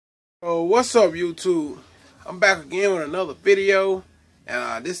Oh, what's up, YouTube? I'm back again with another video,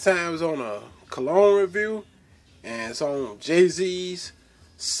 and this time it's on a cologne review, and it's on Jayz's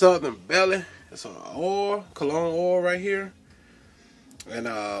Southern Belly. It's an oil, cologne oil right here, and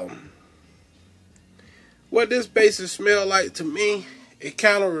what this basically smell like to me, it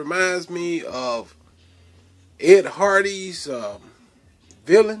kind of reminds me of Ed Hardy's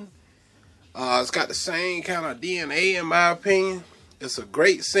Villain. It's got the same kind of DNA in my opinion. It's a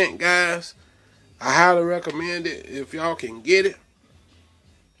great scent, guys. I highly recommend it if y'all can get it.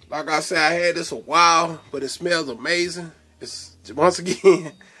 Like I said, I had this a while, but it smells amazing. It's, once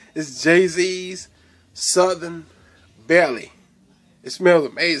again, it's Jayz's Southern Belly. It smells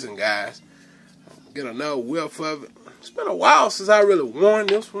amazing, guys. Get another whiff of it. It's been a while since I really worn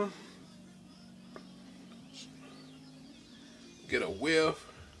this one. Get a whiff.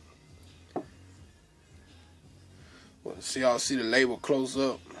 See, y'all see the label close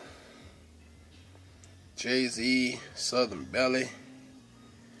up. Jayz Southern Belly.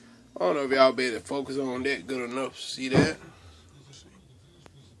 I don't know if y'all be able to focus on that good enough to see that.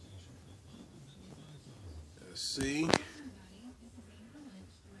 Let's see.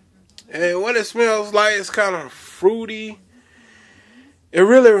 And what it smells like, it's kind of fruity. It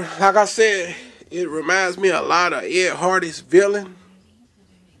really, like I said, it reminds me a lot of Ed Hardy's Villain.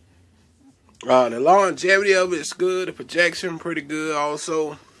 The longevity of it is good. The projection pretty good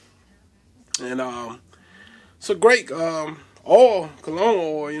also. And it's a great oil, cologne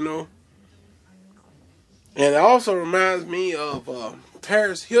oil, you know. And it also reminds me of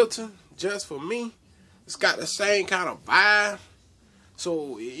Paris Hilton, Just For Me. It's got the same kind of vibe.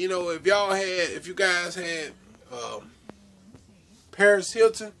 So, you know, if you guys had Paris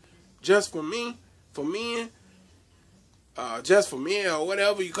Hilton, Just For Me, for men, Just For Men, or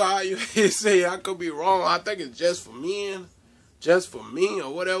whatever you call it. You say, I could be wrong. I think it's Just For Men, Just For Me,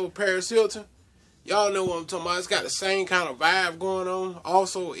 or whatever, Paris Hilton. Y'all know what I'm talking about. It's got the same kind of vibe going on.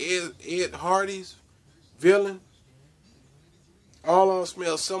 Also, Ed Hardy's Villain. All of them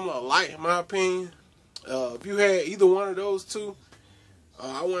smell similar alike, in my opinion. If you had either one of those two,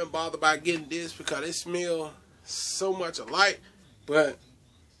 I wouldn't bother by getting this because they smell so much alike. But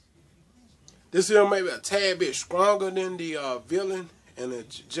this here may be a tad bit stronger than the Villain and the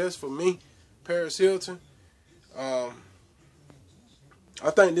Just For Me, Paris Hilton. I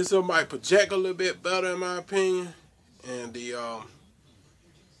think this one might project a little bit better in my opinion. And the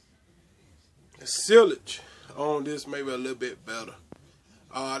sillage on this maybe a little bit better.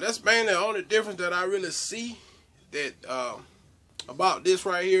 That's mainly the only difference that I really see that about this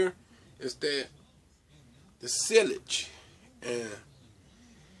right here is that the sillage and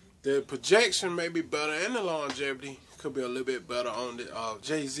the projection may be better, and the longevity could be a little bit better on the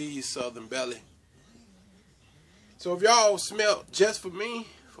Jayz's Southern Belly. So if y'all smelled Just For Me,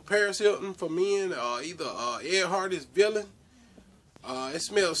 for Paris Hilton, for men, either Ed Hardy's Villain, it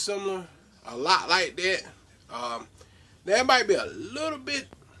smells similar, a lot like that. There might be a little bit,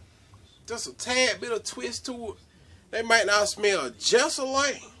 just a tad bit of twist to it. They might not smell just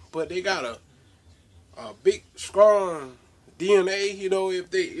alike, but they got a big, strong DNA. You know,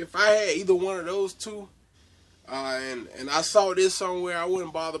 if I had either one of those two, and I saw this somewhere, I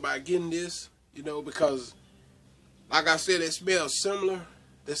wouldn't bother by getting this, you know, because like I said, it smells similar.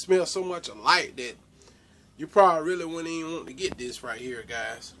 They smell so much alike that you probably really wouldn't even want to get this right here,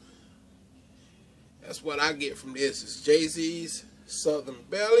 guys. That's what I get from this. It's Jayz's Southern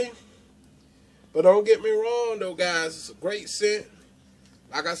Belly. But don't get me wrong though, guys. It's a great scent.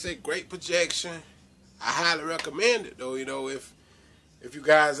 Like I said, great projection. I highly recommend it though, you know, if you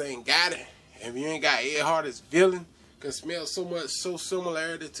guys ain't got it. If you ain't got Ed Hardy's Villain, can smell so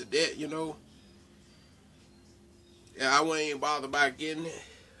similarity to that, you know. Yeah, I wouldn't even bother by getting it.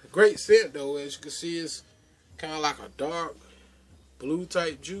 Great scent though, as you can see, it's kind of like a dark blue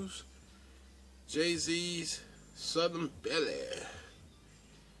type juice. Jayz's Southern Belly.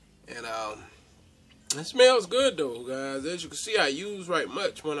 And it smells good though, guys. As you can see, I used right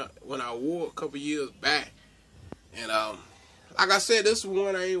much when I wore it a couple years back. And like I said, this is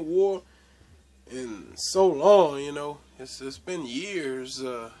one I ain't wore in so long, you know. It's been years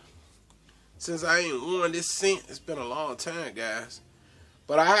since I ain't worn this scent. It's been a long time, guys.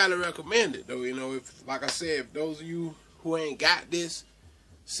 But I highly recommend it though, you know. If, like I said, if those of you who ain't got this,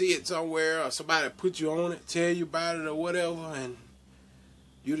 see it somewhere or somebody put you on it, tell you about it or whatever, and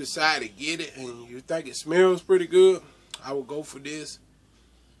you decide to get it and you think it smells pretty good, I will go for this.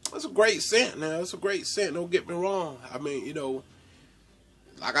 It's a great scent now. It's a great scent. Don't get me wrong. I mean, you know,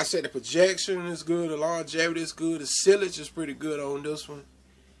 like I said, the projection is good. The longevity is good. The sillage is pretty good on this one.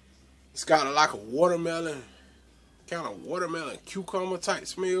 It's got like a watermelon, kind of watermelon cucumber type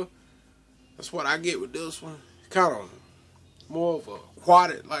smell. That's what I get with this one. Kind of more of a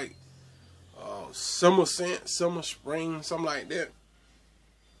aquatic, like summer scent, summer spring, something like that.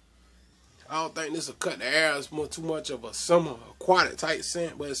 I don't think this will cut the air. It's more too much of a summer aquatic type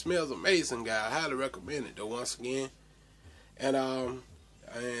scent, but it smells amazing, guys. I highly recommend it though. Once again, and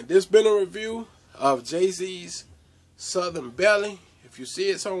this been a review of Jayz's Southern Belly. If you see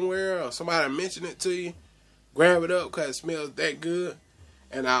it somewhere or somebody mention it to you, grab it up because it smells that good.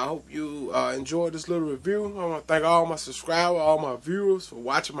 And I hope you enjoyed this little review. I want to thank all my subscribers, all my viewers for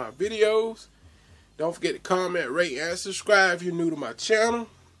watching my videos. Don't forget to comment, rate, and subscribe if you're new to my channel.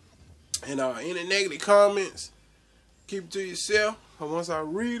 And any negative comments, keep it to yourself. And once I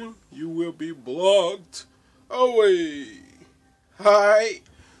read them, you will be blocked away. Alright?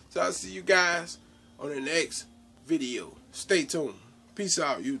 So I'll see you guys on the next video. Stay tuned. Peace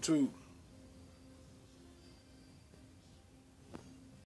out, YouTube.